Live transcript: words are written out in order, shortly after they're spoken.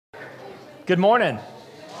Good morning.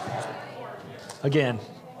 Again.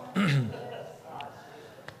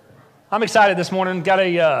 I'm excited this morning. Got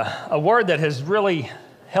a word that has really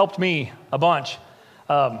helped me a bunch.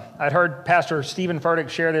 I'd heard Pastor Stephen Furtick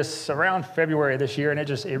share this around February this year, and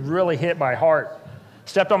it really hit my heart.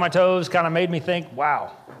 Stepped on my toes, kind of made me think,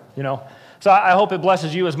 wow, So I hope it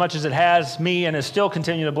blesses you as much as it has me, and is still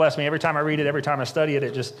continuing to bless me. Every time I read it, every time I study it,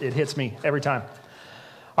 it hits me every time.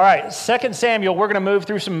 All right, 2 Samuel, we're going to move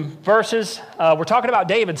through some verses. We're talking about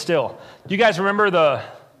David still. Do you guys remember the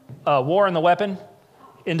war and the weapon?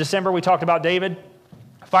 In December, we talked about David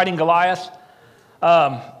fighting Goliath.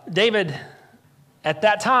 David, at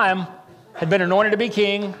that time, had been anointed to be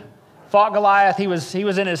king, fought Goliath. He was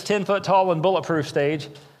in his 10-foot tall and bulletproof stage.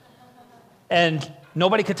 And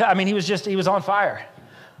nobody could tell. He was on fire.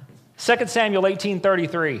 2 Samuel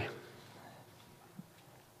 18:33.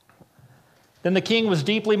 Then the king was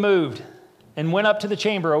deeply moved and went up to the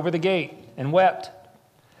chamber over the gate and wept.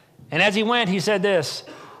 And as he went, he said this,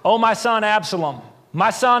 "Oh, my son Absalom,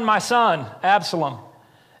 my son, Absalom,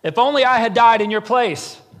 if only I had died in your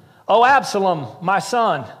place. Oh, Absalom, my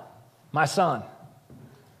son, my son."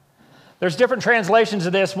 There's different translations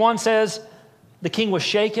of this. One says the king was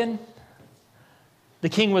shaken. The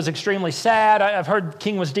king was extremely sad. I've heard the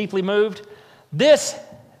king was deeply moved. This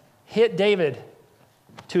hit David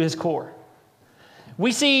to his core.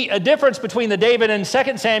 We see a difference between the David in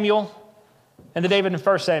 2 Samuel and the David in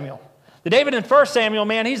 1 Samuel. The David in 1 Samuel,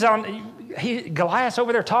 man, Goliath's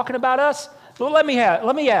over there talking about us. Well, let me at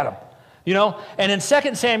him, And in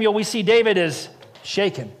 2 Samuel, we see David is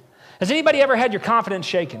shaken. Has anybody ever had your confidence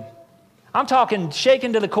shaken? I'm talking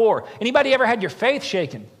shaken to the core. Anybody ever had your faith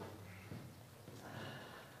shaken?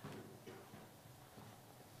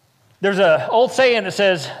 There's an old saying that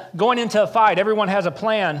says, going into a fight, everyone has a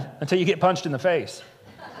plan until you get punched in the face.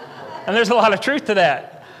 And there's a lot of truth to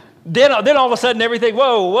that. Then all of a sudden everything,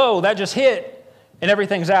 whoa, that just hit, and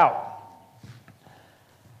everything's out.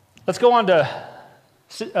 Let's go on to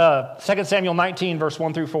 2 Samuel 19, verse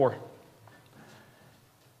 1 through 4.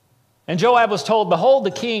 And Joab was told, "Behold,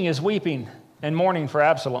 the king is weeping and mourning for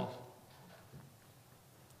Absalom."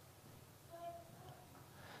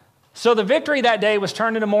 So the victory that day was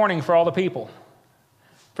turned into mourning for all the people.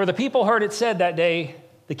 For the people heard it said that day,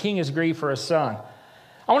 "The king is grieved for his son."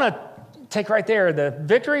 I want to take right there, the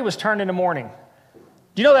victory was turned into mourning.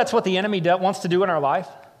 Do you know that's what the enemy wants to do in our life?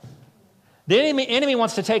 The enemy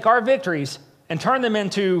wants to take our victories and turn them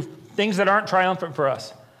into things that aren't triumphant for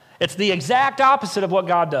us. It's the exact opposite of what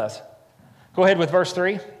God does. Go ahead with verse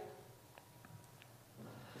 3.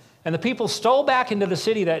 And the people stole back into the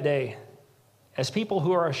city that day, as people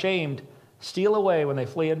who are ashamed steal away when they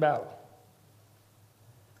flee in battle.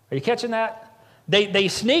 Are you catching that? They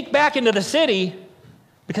sneak back into the city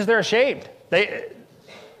because they're ashamed.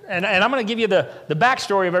 And I'm going to give you the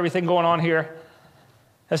backstory of everything going on here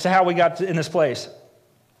as to how we got in this place.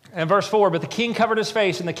 And verse 4, but the king covered his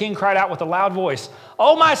face, and the king cried out with a loud voice,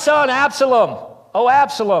 "Oh, my son, Absalom! Oh,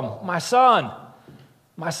 Absalom, my son,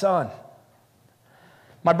 my son."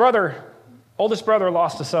 My oldest brother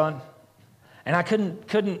lost a son. And I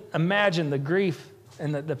couldn't imagine the grief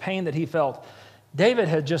and the pain that he felt. David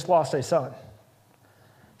had just lost a son.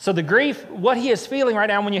 So the grief, what he is feeling right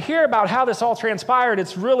now, when you hear about how this all transpired,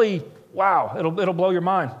 it's really, wow, it'll blow your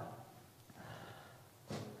mind.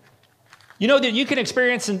 You know that you can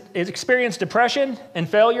experience depression and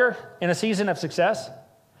failure in a season of success?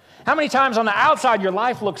 How many times on the outside your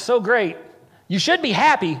life looks so great, you should be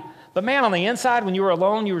happy, but man, on the inside, when you were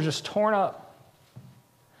alone, you were just torn up.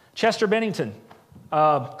 Chester Bennington,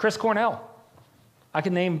 Chris Cornell. I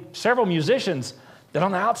can name several musicians that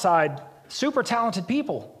on the outside, super talented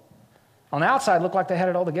people. On the outside, looked like they had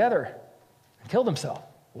it all together and killed themselves.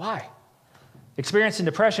 Why? Experiencing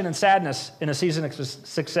depression and sadness in a season of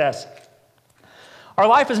success. Our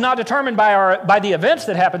life is not determined by the events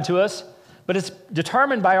that happen to us, but it's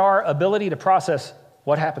determined by our ability to process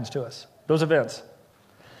what happens to us, those events.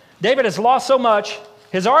 David has lost so much.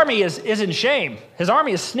 His army is in shame. His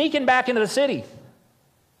army is sneaking back into the city.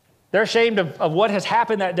 They're ashamed of what has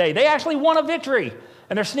happened that day. They actually won a victory,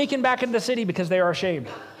 and they're sneaking back into the city because they are ashamed.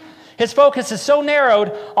 His focus is so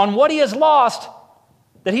narrowed on what he has lost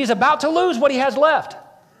that he's about to lose what he has left.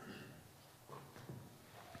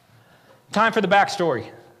 Time for the backstory.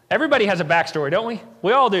 Everybody has a backstory, don't we?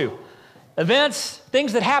 We all do. Events,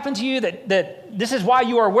 things that happen to you that this is why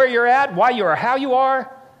you are where you're at, why you are how you are.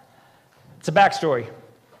 It's a backstory.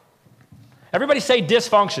 Everybody say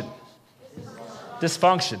dysfunction.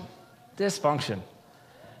 Dysfunction.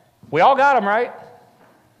 We all got them, right?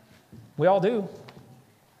 We all do.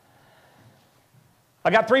 I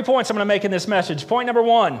got 3 points I'm going to make in this message. Point number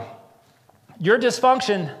 1, your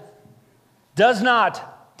dysfunction does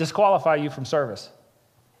not disqualify you from service.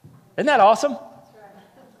 Isn't that awesome?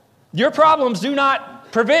 Your problems do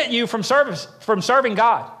not prevent you from serving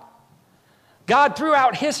God. God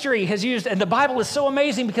throughout history has used, and the Bible is so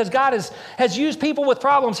amazing because God has used people with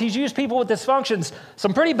problems. He's used people with dysfunctions,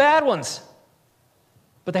 some pretty bad ones,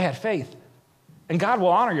 but they had faith. And God will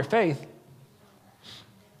honor your faith.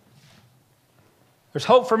 There's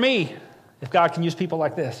hope for me if God can use people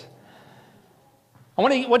like this. I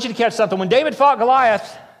want you to catch something. When David fought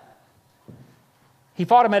Goliath, he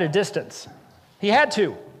fought him at a distance. He had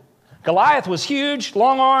to. Goliath was huge,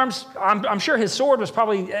 long arms. I'm sure his sword was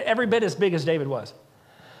probably every bit as big as David was.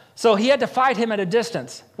 So he had to fight him at a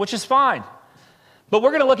distance, which is fine. But we're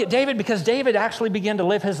going to look at David because David actually began to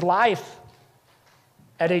live his life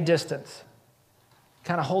at a distance,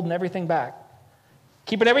 kind of holding everything back,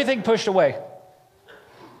 keeping everything pushed away.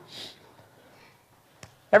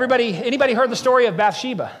 Anybody heard the story of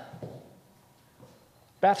Bathsheba?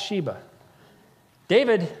 Bathsheba.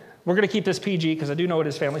 David, we're going to keep this PG because I do know it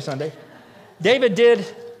is Family Sunday. David did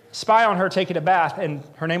spy on her taking a bath, and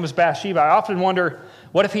her name was Bathsheba. I often wonder,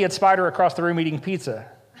 what if he had spied her across the room eating pizza?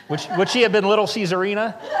 Would she have been little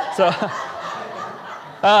Caesarina? So,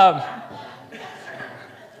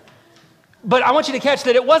 but I want you to catch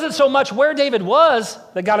that it wasn't so much where David was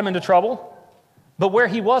that got him into trouble, but where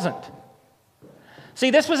he wasn't. See,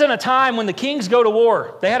 this was in a time when the kings go to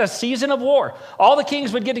war. They had a season of war. All the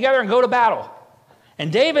kings would get together and go to battle.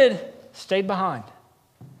 And David stayed behind.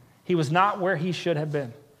 He was not where he should have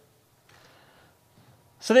been.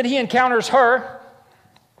 So then he encounters her.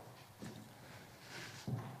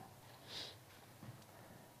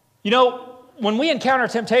 You know, when we encounter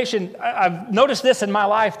temptation, I've noticed this in my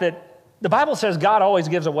life that the Bible says God always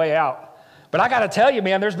gives a way out. But I got to tell you,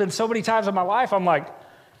 man, there's been so many times in my life I'm like,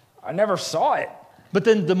 I never saw it. But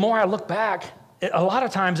then the more I look back, a lot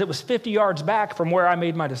of times it was 50 yards back from where I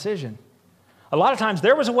made my decision. A lot of times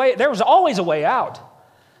there was always a way out,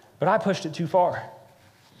 but I pushed it too far.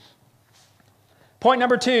 Point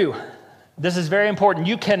number 2, this is very important.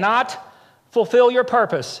 You cannot fulfill your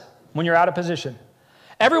purpose when you're out of position.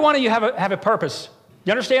 Every one of you have a purpose.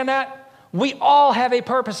 You understand that? We all have a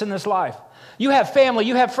purpose in this life. You have family,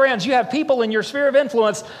 you have friends, you have people in your sphere of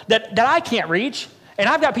influence that I can't reach. And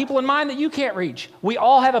I've got people in mind that you can't reach. We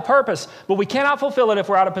all have a purpose, but we cannot fulfill it if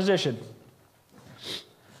we're out of position.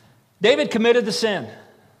 David committed the sin.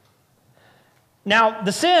 Now,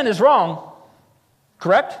 the sin is wrong,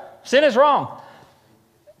 correct? Sin is wrong.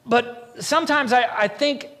 But sometimes I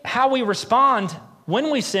think how we respond when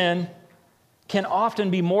we sin can often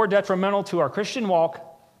be more detrimental to our Christian walk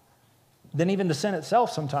than even the sin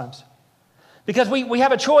itself sometimes. Because we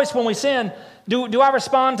have a choice when we sin. Do I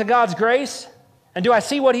respond to God's grace? And do I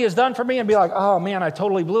see what he has done for me and be like, oh man, I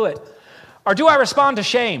totally blew it? Or do I respond to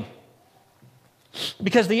shame?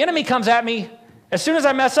 Because the enemy comes at me as soon as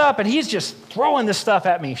I mess up and he's just throwing this stuff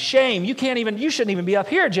at me. Shame, you shouldn't even be up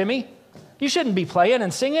here, Jimmy. You shouldn't be playing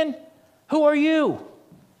and singing. Who are you?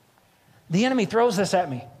 The enemy throws this at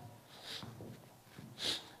me.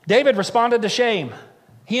 David responded to shame.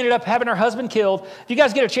 He ended up having her husband killed. If you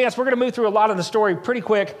guys get a chance, we're going to move through a lot of the story pretty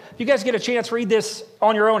quick. If you guys get a chance, read this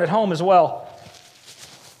on your own at home as well.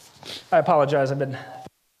 I apologize.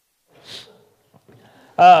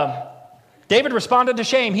 David responded to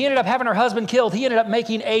shame. He ended up having her husband killed. He ended up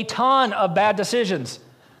making a ton of bad decisions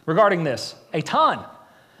regarding this. A ton.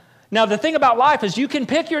 Now, the thing about life is you can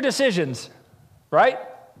pick your decisions, right?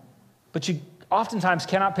 But you oftentimes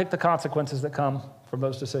cannot pick the consequences that come from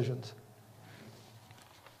those decisions.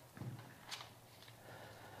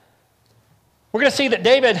 We're going to see that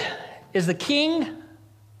David is the king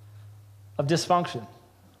of dysfunction.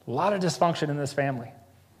 A lot of dysfunction in this family.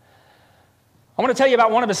 I want to tell you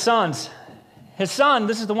about one of his sons. His son,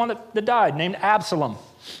 this is the one that died, named Absalom.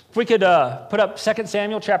 If we could put up 2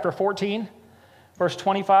 Samuel chapter 14, verse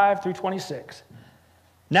 25 through 26.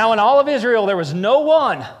 Now in all of Israel there was no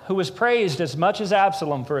one who was praised as much as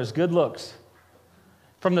Absalom for his good looks.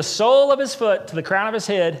 From the sole of his foot to the crown of his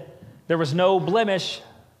head, there was no blemish.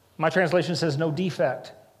 My translation says no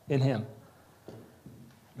defect in him.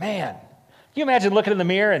 Man, can you imagine looking in the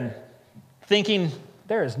mirror and thinking,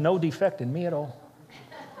 there is no defect in me at all?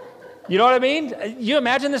 You know what I mean? You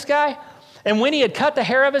imagine this guy? And when he had cut the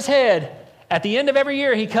hair of his head, at the end of every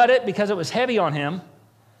year, he cut it because it was heavy on him.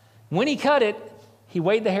 When he cut it, he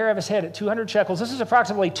weighed the hair of his head at 200 shekels. This is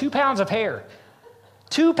approximately 2 pounds of hair.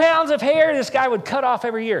 2 pounds of hair this guy would cut off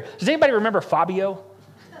every year. Does anybody remember Fabio?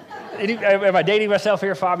 Am I dating myself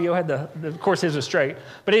here? Fabio had of course his was straight.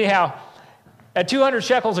 But anyhow, at 200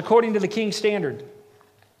 shekels according to the king's standard.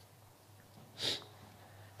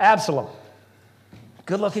 Absalom.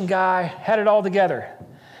 good-looking guy, had it all together.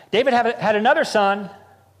 David had another son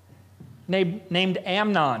named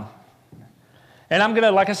Amnon. And I'm going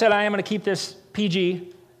to, like I said, I am going to keep this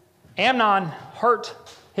PG. Amnon hurt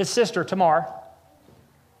his sister Tamar.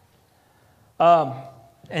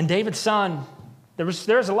 And David's son,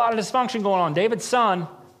 there's a lot of dysfunction going on. David's son,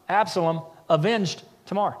 Absalom, avenged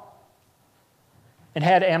Tamar and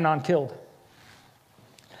had Amnon killed.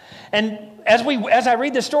 And as I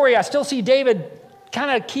read this story, I still see David kind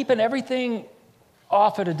of keeping everything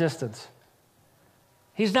off at a distance.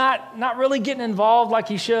 He's not really getting involved like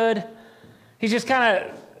he should. He's just kind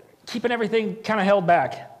of keeping everything kind of held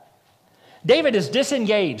back. David is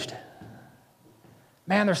disengaged.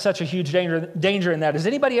 Man, there's such a huge danger in that. Has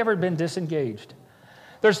anybody ever been disengaged?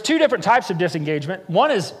 There's two different types of disengagement. One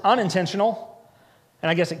is unintentional, and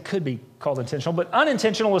I guess it could be called intentional, but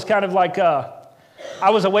unintentional is kind of like I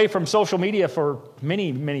was away from social media for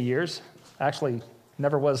many, many years. Actually,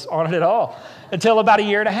 never was on it at all until about a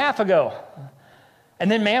year and a half ago. And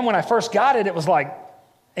then, man, when I first got it, it was like,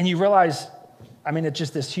 and you realize, I mean, it's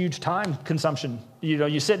just this huge time consumption. You know,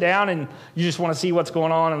 you sit down and you just want to see what's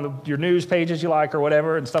going on your news pages you like or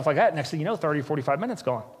whatever and stuff like that. Next thing you know, 30, 45 minutes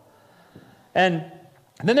gone. And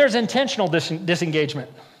then there's intentional disengagement.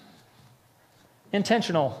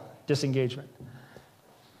 Intentional disengagement.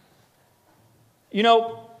 You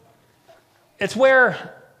know, it's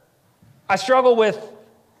where I struggle with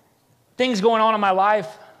things going on in my life,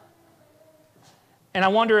 and I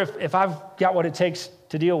wonder if I've got what it takes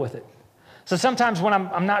to deal with it. So sometimes when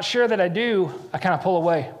I'm not sure that I do, I kind of pull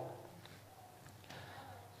away.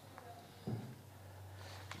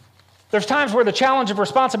 There's times where the challenge of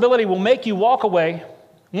responsibility will make you walk away,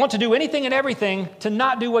 want to do anything and everything to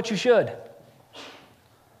not do what you should.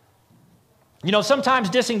 You know, sometimes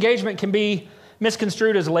disengagement can be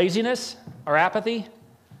misconstrued as laziness or apathy,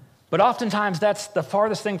 but oftentimes that's the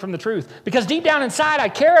farthest thing from the truth. Because deep down inside, I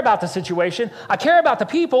care about the situation. I care about the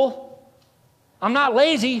people. I'm not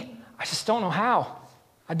lazy. I just don't know how.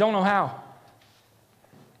 I don't know how.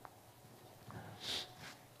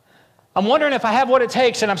 I'm wondering if I have what it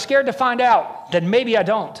takes, and I'm scared to find out that maybe I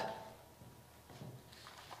don't.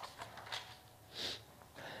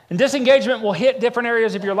 And disengagement will hit different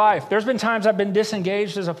areas of your life. There's been times I've been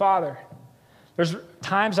disengaged as a father. There's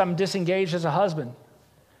times I'm disengaged as a husband.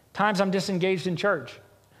 Times I'm disengaged in church.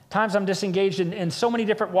 Times I'm disengaged in so many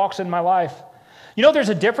different walks in my life. You know, there's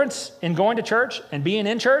a difference in going to church and being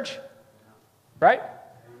in church, right?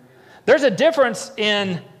 There's a difference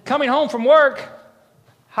in coming home from work.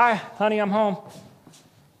 Hi, honey, I'm home.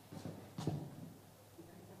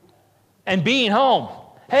 And being home.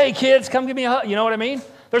 Hey, kids, come give me a hug. You know what I mean?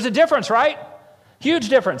 There's a difference, right? Huge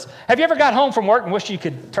difference. Have you ever got home from work and wished you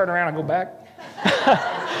could turn around and go back?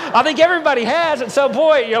 I think everybody has at some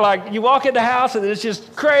point. You're like, you walk in the house and it's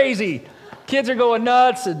just crazy. Kids are going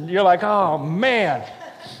nuts and you're like, oh man.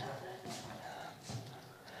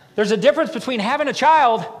 There's a difference between having a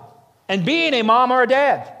child and being a mom or a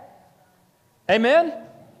dad. Amen?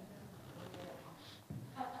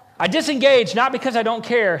 I disengage not because I don't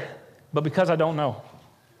care, but because I don't know.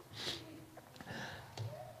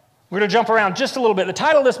 We're going to jump around just a little bit. The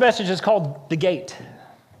title of this message is called The Gate.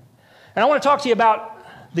 And I want to talk to you about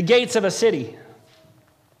the gates of a city.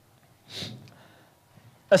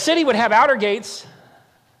 A city would have outer gates,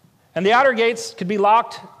 and the outer gates could be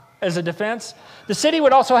locked as a defense. The city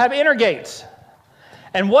would also have inner gates.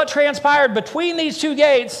 And what transpired between these two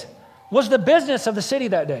gates was the business of the city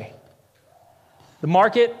that day. The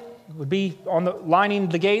market would be lining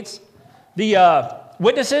the gates. The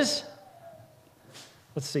witnesses,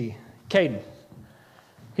 let's see, Caden.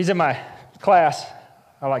 He's in my class.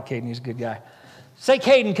 I like Caden, he's a good guy. Say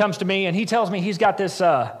Caden comes to me and he tells me he's got this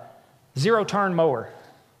zero-turn mower.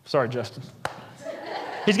 Sorry, Justin.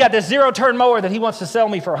 He's got this zero-turn mower that he wants to sell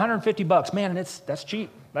me for $150. Man, and that's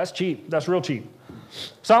cheap. That's cheap. That's real cheap.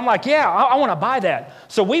 So I'm like, yeah, I want to buy that.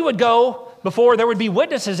 So we would go before there would be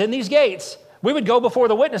witnesses in these gates. We would go before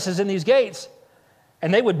the witnesses in these gates,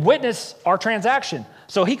 and they would witness our transaction.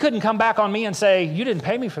 So he couldn't come back on me and say, you didn't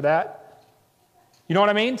pay me for that. You know what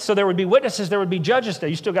I mean? So there would be witnesses, there would be judges.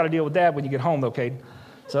 You still got to deal with that when you get home, though, Cade.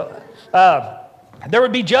 So there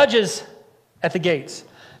would be judges at the gates.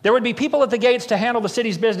 There would be people at the gates to handle the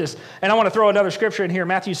city's business. And I want to throw another scripture in here,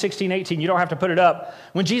 Matthew 16:18. You don't have to put it up.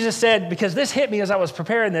 When Jesus said, because this hit me as I was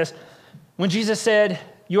preparing this, when Jesus said,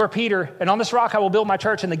 you are Peter, and on this rock I will build my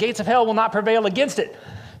church, and the gates of hell will not prevail against it.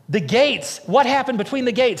 The gates, what happened between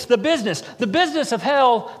the gates? The business of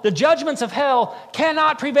hell, the judgments of hell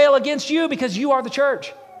cannot prevail against you because you are the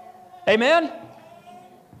church. Amen?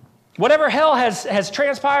 Whatever hell has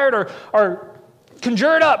transpired or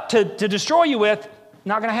conjured up to destroy you with,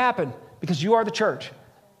 Not going to happen because you are the church.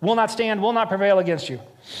 Will not stand, will not prevail against you.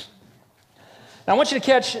 Now I want you to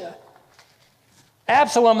catch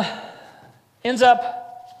Absalom ends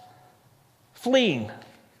up fleeing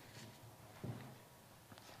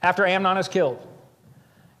after Amnon is killed.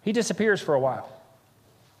 He disappears for a while.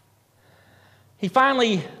 He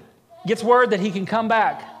finally gets word that he can come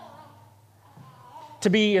back to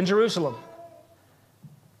be in Jerusalem.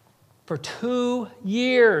 For 2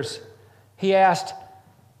 years, he asked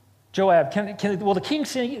Joab, will the king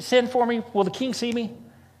send for me? Will the king see me?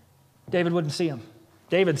 David wouldn't see him.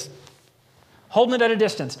 David's holding it at a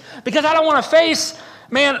distance. Because I don't want to face,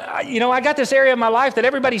 man, I got this area of my life that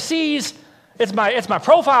everybody sees. It's my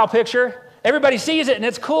profile picture. Everybody sees it and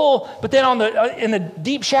it's cool. But then in the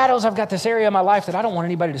deep shadows, I've got this area of my life that I don't want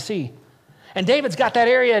anybody to see. And David's got that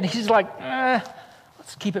area and he's like,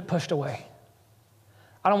 let's keep it pushed away.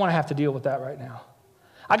 I don't want to have to deal with that right now.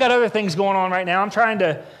 I got other things going on right now. I'm trying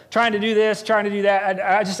to do this, trying to do that.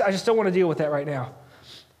 I just don't want to deal with that right now.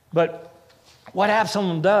 But what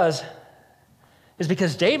Absalom does is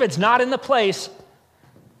because David's not in the place.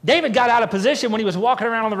 David got out of position when he was walking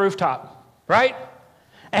around on the rooftop, right?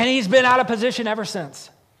 And he's been out of position ever since.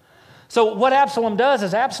 So what Absalom does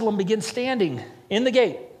is Absalom begins standing in the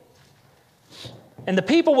gate. And the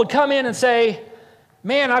people would come in and say,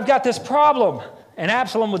 man, I've got this problem. And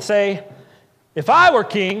Absalom would say, if I were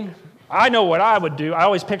king, I know what I would do. I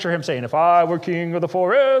always picture him saying, if I were king of the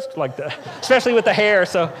forest, like that, especially with the hair.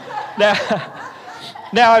 So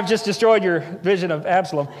now I've just destroyed your vision of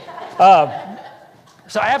Absalom.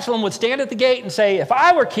 So Absalom would stand at the gate and say, if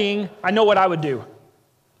I were king, I know what I would do.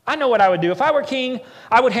 I know what I would do. If I were king,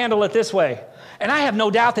 I would handle it this way. And I have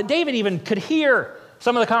no doubt that David even could hear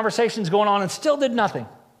some of the conversations going on and still did nothing.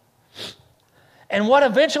 And what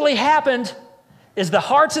eventually happened is the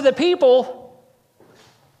hearts of the people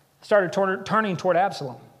started turning toward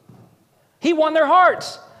Absalom. He won their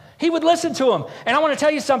hearts. He would listen to them. And I want to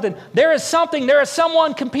tell you something. There is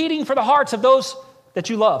someone competing for the hearts of those that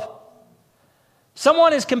you love.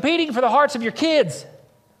 Someone is competing for the hearts of your kids,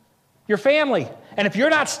 your family. And if you're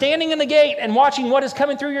not standing in the gate and watching what is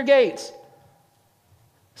coming through your gates,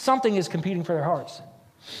 something is competing for their hearts.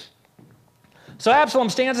 So Absalom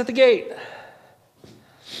stands at the gate.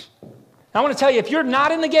 I want to tell you, if you're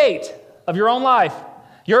not in the gate of your own life,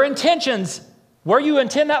 your intentions, where you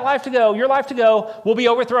intend that life to go, your life to go, will be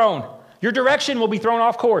overthrown. Your direction will be thrown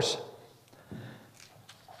off course.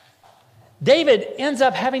 David ends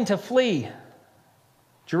up having to flee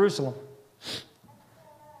Jerusalem.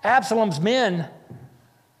 Absalom's men,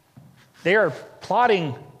 they are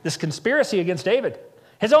plotting this conspiracy against David,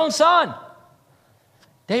 his own son.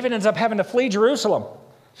 David ends up having to flee Jerusalem.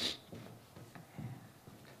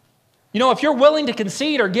 If you're willing to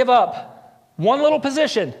concede or give up one little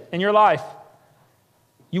position in your life,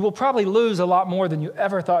 you will probably lose a lot more than you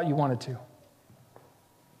ever thought you wanted to.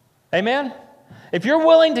 Amen? If you're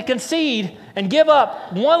willing to concede and give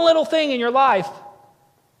up one little thing in your life,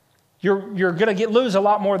 you're going to lose a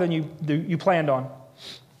lot more than you planned on.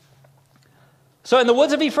 So in the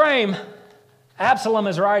woods of Ephraim, Absalom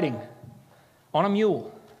is riding on a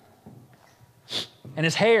mule. And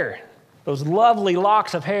his hair, those lovely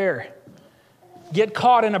locks of hair, get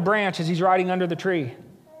caught in a branch as he's riding under the tree.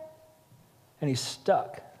 And he's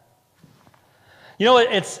stuck.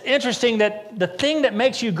 It's interesting that the thing that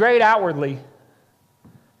makes you great outwardly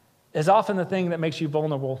is often the thing that makes you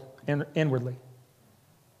vulnerable inwardly.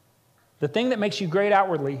 The thing that makes you great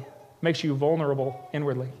outwardly makes you vulnerable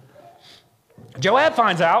inwardly. Joab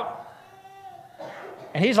finds out,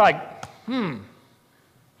 and he's like, we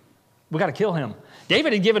got to kill him.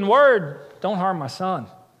 David had given word, don't harm my son.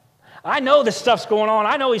 I know this stuff's going on.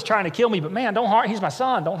 I know he's trying to kill me, but man, he's my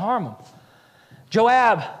son. Don't harm him.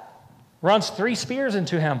 Joab runs 3 spears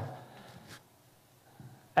into him.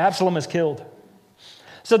 Absalom is killed.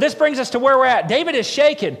 So this brings us to where we're at. David is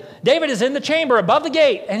shaken. David is in the chamber above the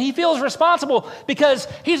gate, and he feels responsible because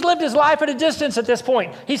he's lived his life at a distance at this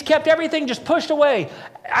point. He's kept everything just pushed away.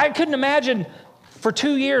 I couldn't imagine for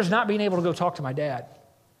 2 years not being able to go talk to my dad.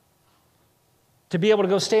 To be able to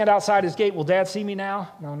go stand outside his gate. Will Dad see me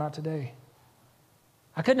now? No, not today.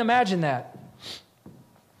 I couldn't imagine that.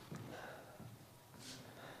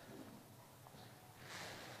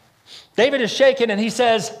 David is shaken and he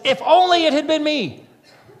says, if only it had been me.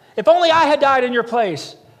 If only I had died in your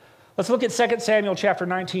place. Let's look at 2 Samuel chapter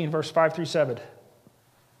 19, verse 5 through 7.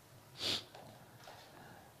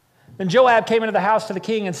 Then Joab came into the house to the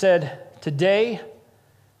king and said, today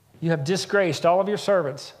you have disgraced all of your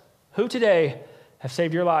servants, who today have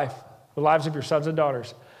saved your life, the lives of your sons and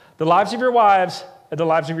daughters, the lives of your wives, and the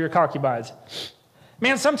lives of your concubines.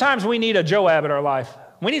 Man, sometimes we need a Joab in our life.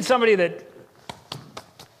 We need somebody that,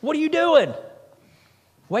 what are you doing?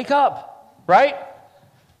 Wake up, right?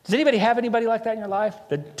 Does anybody have anybody like that in your life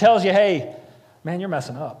that tells you, hey, man, you're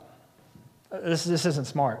messing up. This isn't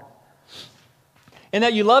smart. And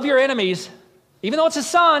that you love your enemies, even though it's his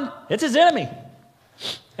son, it's his enemy.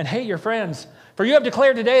 And hate your friends. For you have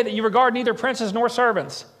declared today that you regard neither princes nor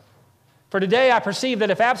servants. For today I perceive that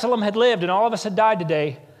if Absalom had lived and all of us had died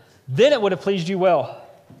today, then it would have pleased you well.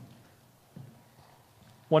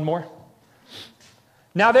 One more.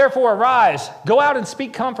 Now therefore arise, go out and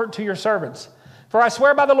speak comfort to your servants. For I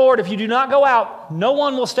swear by the Lord, if you do not go out, no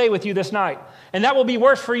one will stay with you this night. And that will be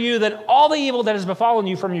worse for you than all the evil that has befallen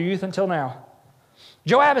you from your youth until now.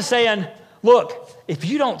 Joab is saying, look, if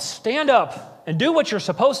you don't stand up and do what you're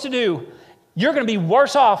supposed to do, you're going to be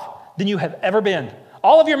worse off than you have ever been.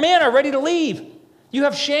 All of your men are ready to leave. You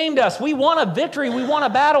have shamed us. We won a victory. We won a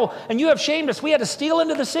battle, and you have shamed us. We had to steal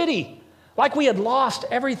into the city like we had lost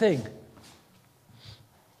everything.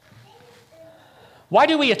 Why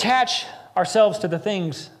do we attach ourselves to the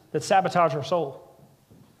things that sabotage our soul?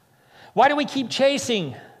 Why do we keep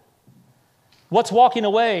chasing what's walking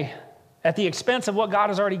away at the expense of what God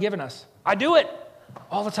has already given us? I do it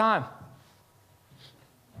all the time.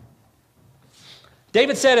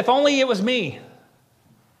 David said, if only it was me.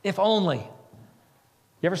 If only.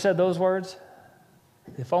 You ever said those words?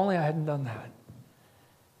 If only I hadn't done that.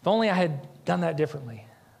 If only I had done that differently.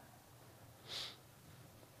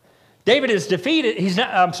 David is defeated. He's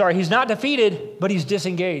not defeated, but he's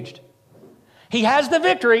disengaged. He has the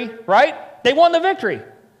victory, right? They won the victory.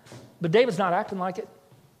 But David's not acting like it.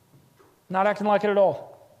 Not acting like it at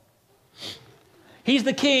all. He's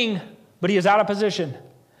the king, but he is out of position.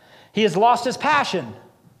 He has lost his passion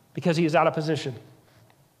because he is out of position.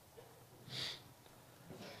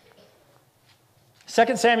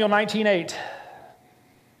 2 Samuel 19:8.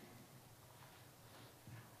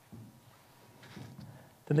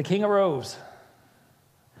 Then the king arose.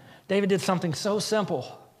 David did something so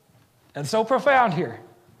simple and so profound here.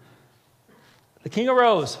 The king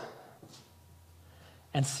arose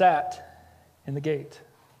and sat in the gate.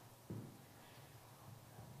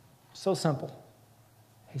 So simple.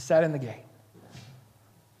 He sat in the gate.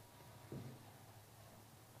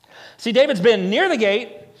 See, David's been near the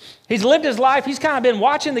gate. He's lived his life. He's kind of been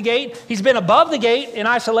watching the gate. He's been above the gate in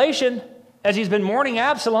isolation as he's been mourning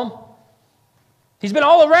Absalom. He's been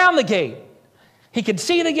all around the gate. He could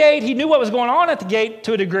see the gate. He knew what was going on at the gate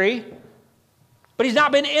to a degree. But he's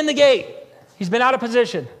not been in the gate. He's been out of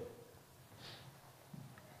position.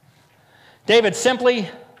 David simply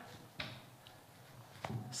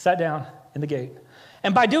sat down in the gate.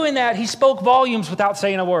 And by doing that, he spoke volumes without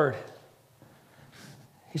saying a word.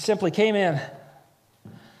 He simply came in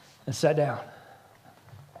and sat down.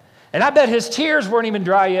 And I bet his tears weren't even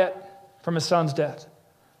dry yet from his son's death.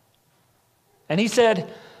 And he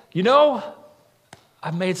said, you know,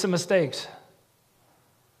 I've made some mistakes,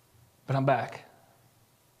 but I'm back.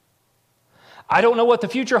 I don't know what the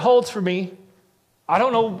future holds for me. I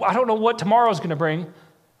don't know what tomorrow's going to bring,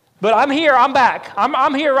 but I'm here. I'm back.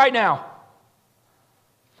 I'm here right now.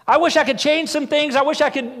 I wish I could change some things. I wish I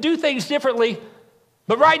could do things differently,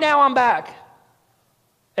 but right now I'm back.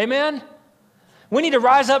 Amen? We need to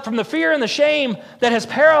rise up from the fear and the shame that has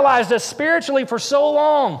paralyzed us spiritually for so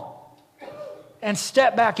long and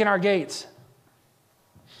step back in our gates.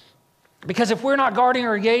 Because if we're not guarding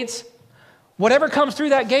our gates, whatever comes through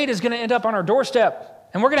that gate is going to end up on our doorstep,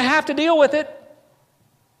 and we're going to have to deal with it.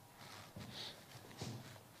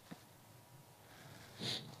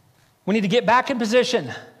 We need to get back in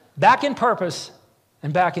position, back in purpose,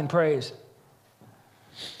 and back in praise.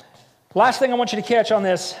 Last thing I want you to catch on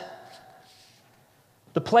this,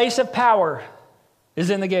 the place of power is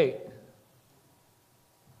in the gate.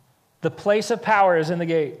 The place of power is in the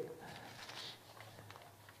gate.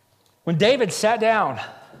 When David sat down,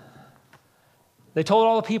 they told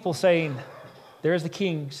all the people saying, there's the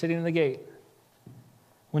king sitting in the gate.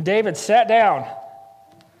 When David sat down,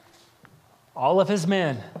 all of his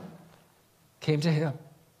men came to him.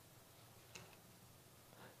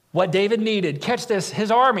 What David needed, catch this, his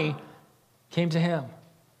army came to him.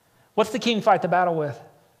 What's the king fight the battle with?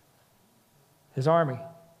 His army.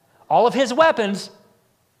 All of his weapons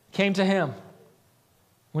came to him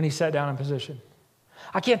when he sat down in position.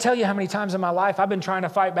 I can't tell you how many times in my life I've been trying to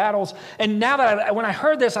fight battles, and now that when I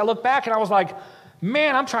heard this, I look back and I was like,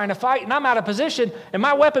 man, I'm trying to fight and I'm out of position, and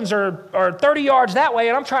my weapons are 30 yards that way,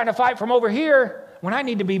 and I'm trying to fight from over here when I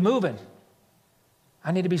need to be moving.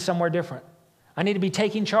 I need to be somewhere different. I need to be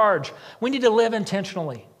taking charge. We need to live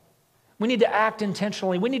intentionally. We need to act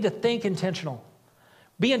intentionally. We need to think intentional.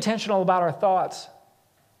 Be intentional about our thoughts.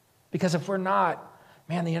 Because if we're not,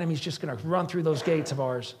 man, the enemy's just going to run through those gates of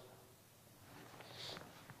ours.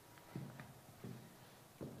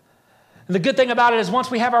 And the good thing about it is once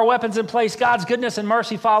we have our weapons in place, God's goodness and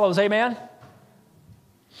mercy follows. Amen?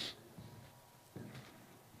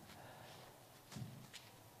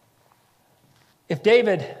 If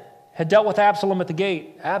David had dealt with Absalom at the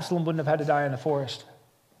gate, Absalom wouldn't have had to die in the forest.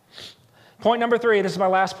 Point number 3, this is my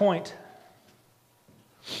last point.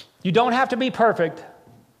 You don't have to be perfect,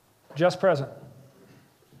 just present.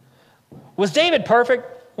 Was David perfect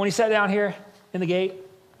when he sat down here in the gate,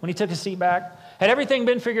 when he took his seat back? Had everything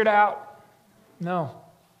been figured out? No,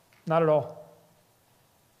 not at all.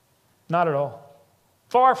 Not at all.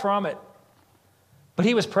 Far from it. But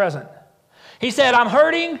he was present. He said, I'm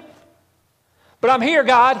hurting, but I'm here,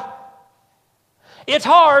 God. It's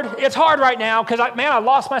hard right now because, I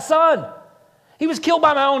lost my son. He was killed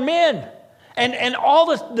by my own men. And all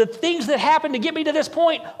the things that happened to get me to this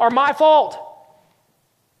point are my fault.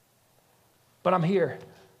 But I'm here.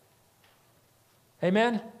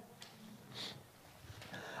 Amen?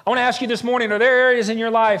 I want to ask you this morning, are there areas in your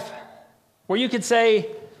life where you could say,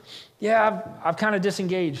 yeah, I've kind of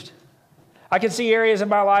disengaged? I can see areas in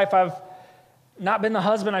my life I've not been the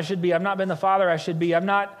husband I should be. I've not been the father I should be.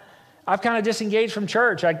 I've kind of disengaged from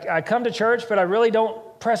church. I come to church, but I really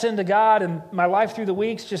don't press into God, and my life through the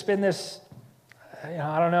week's just been this,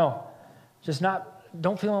 I don't know, just not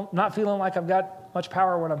feeling like I've got much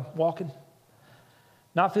power when I'm walking,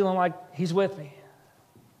 not feeling like He's with me.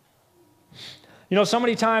 So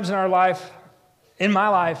many times in our life, in my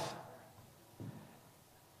life,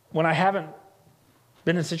 when I've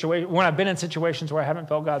been in situations where I haven't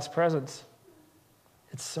felt God's presence,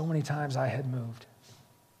 it's so many times I had moved.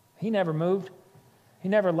 He never moved. He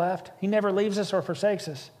never left. He never leaves us or forsakes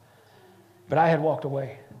us. But I had walked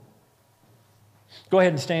away. Go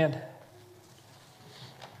ahead and stand.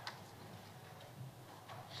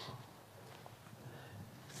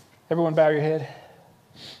 Everyone bow your head.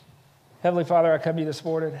 Heavenly Father, I come to you this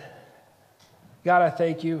morning. God, I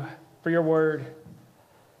thank you for your word.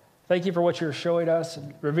 Thank you for what you're showing us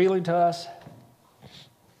and revealing to us.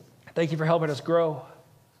 Thank you for helping us grow.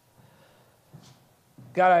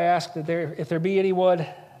 God, I ask that if there be anyone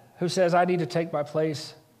who says, I need to take my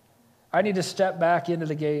place, I need to step back into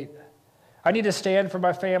the gate, I need to stand for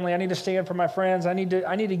my family, I need to stand for my friends, I need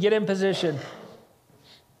to get in position.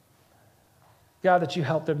 God, that you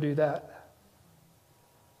help them do that.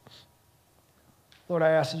 Lord, I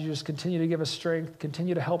ask that you just continue to give us strength,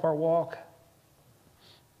 continue to help our walk.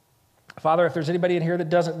 Father, if there's anybody in here that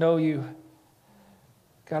doesn't know you,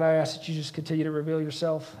 God, I ask that you just continue to reveal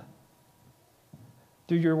yourself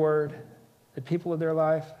through your word, the people of their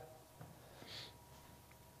life.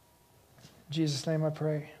 In Jesus' name I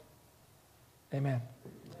pray. Amen.